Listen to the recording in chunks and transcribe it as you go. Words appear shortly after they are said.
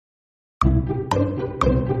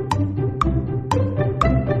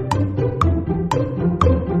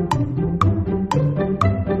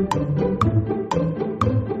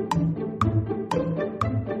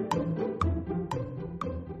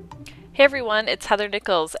Hey everyone, it's Heather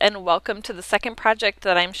Nichols, and welcome to the second project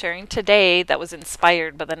that I'm sharing today that was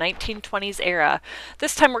inspired by the 1920s era.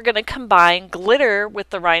 This time we're going to combine glitter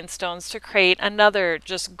with the rhinestones to create another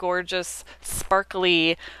just gorgeous,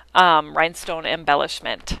 sparkly rhinestone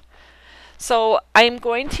embellishment. So I'm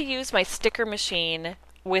going to use my sticker machine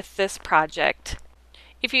with this project.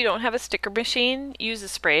 If you don't have a sticker machine, use a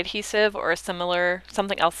spray adhesive or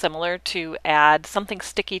something else similar to add something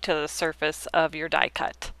sticky to the surface of your die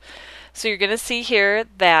cut. So you're going to see here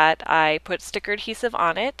that I put sticker adhesive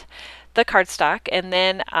on it, the cardstock, and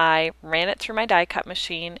then I ran it through my die cut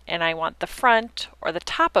machine, and I want the front or the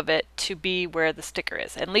top of it to be where the sticker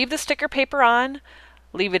is. And leave the sticker paper on,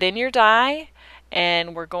 leave it in your die,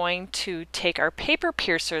 and we're going to take our paper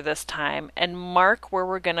piercer this time and mark where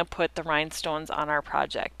we're going to put the rhinestones on our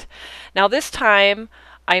project. Now this time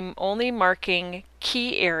I'm only marking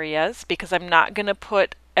key areas because I'm not going to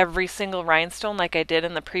put every single rhinestone like I did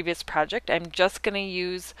in the previous project. I'm just going to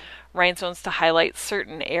use rhinestones to highlight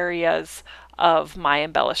certain areas of my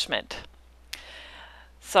embellishment.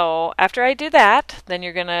 So after I do that, then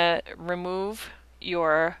you're going to remove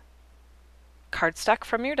your cardstock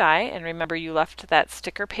from your die, and remember you left that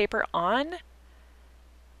sticker paper on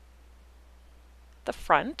the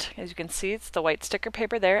front. As you can see, it's the white sticker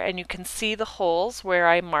paper there, and you can see the holes where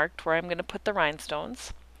I marked where I'm going to put the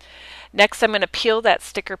rhinestones. Next, I'm going to peel that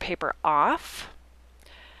sticker paper off,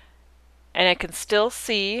 and I can still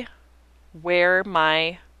see where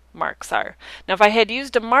my marks are. Now, if I had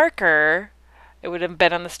used a marker, it would have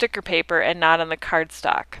been on the sticker paper and not on the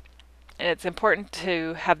cardstock. And it's important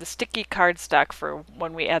to have the sticky cardstock for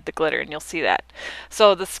when we add the glitter, and you'll see that.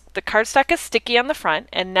 So the cardstock is sticky on the front,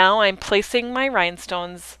 and now I'm placing my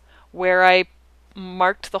rhinestones where I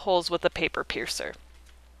marked the holes with a paper piercer.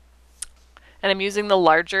 And I'm using the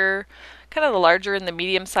larger, kind of the larger and the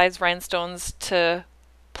medium-sized rhinestones to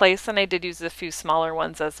place, and I did use a few smaller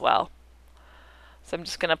ones as well. So I'm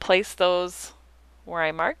just going to place those where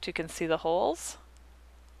I marked. You can see the holes.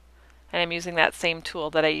 And I'm using that same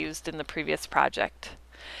tool that I used in the previous project.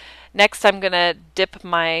 Next, I'm going to dip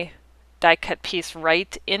my die cut piece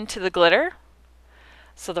right into the glitter.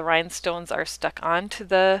 So the rhinestones are stuck onto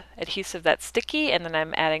the adhesive that's sticky, and then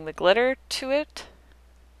I'm adding the glitter to it.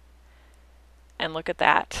 And look at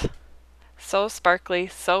that. So sparkly,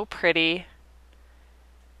 so pretty.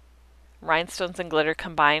 Rhinestones and glitter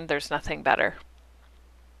combined, there's nothing better.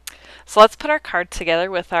 So let's put our card together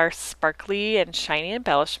with our sparkly and shiny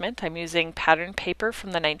embellishment. I'm using pattern paper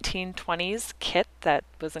from the 1920s kit that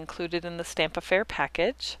was included in the Stamp-A-Faire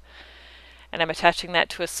package. And I'm attaching that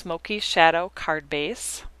to a smoky shadow card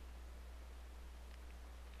base.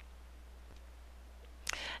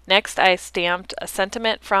 Next, I stamped a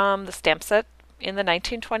sentiment from the stamp set in the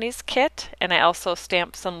 1920s kit, and I also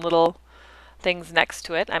stamped some little things next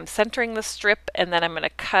to it. I'm centering the strip, and then I'm going to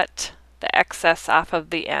cut the excess off of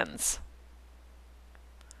the ends.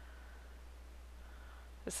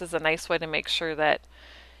 This is a nice way to make sure that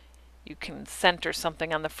you can center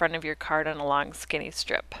something on the front of your card on a long skinny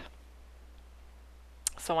strip.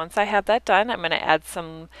 So once I have that done, I'm going to add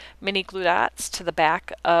some mini glue dots to the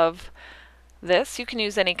back of this. You can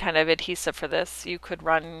use any kind of adhesive for this. You could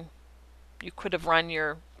have run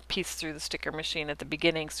your piece through the sticker machine at the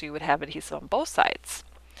beginning so you would have adhesive on both sides.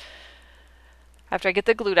 After I get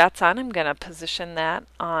the glue dots on, I'm going to position that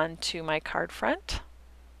onto my card front.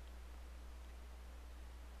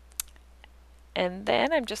 And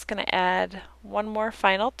then I'm just going to add one more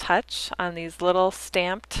final touch on these little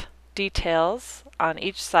stamped details on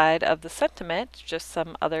each side of the sentiment, just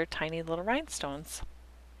some other tiny little rhinestones.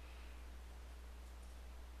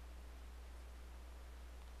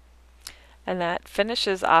 And that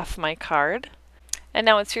finishes off my card. And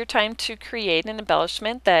now it's your time to create an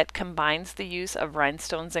embellishment that combines the use of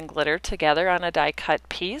rhinestones and glitter together on a die cut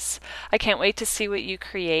piece. I can't wait to see what you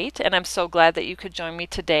create, and I'm so glad that you could join me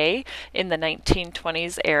today in the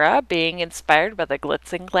 1920s era, being inspired by the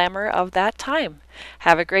glitz and glamour of that time.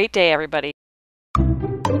 Have a great day, everybody.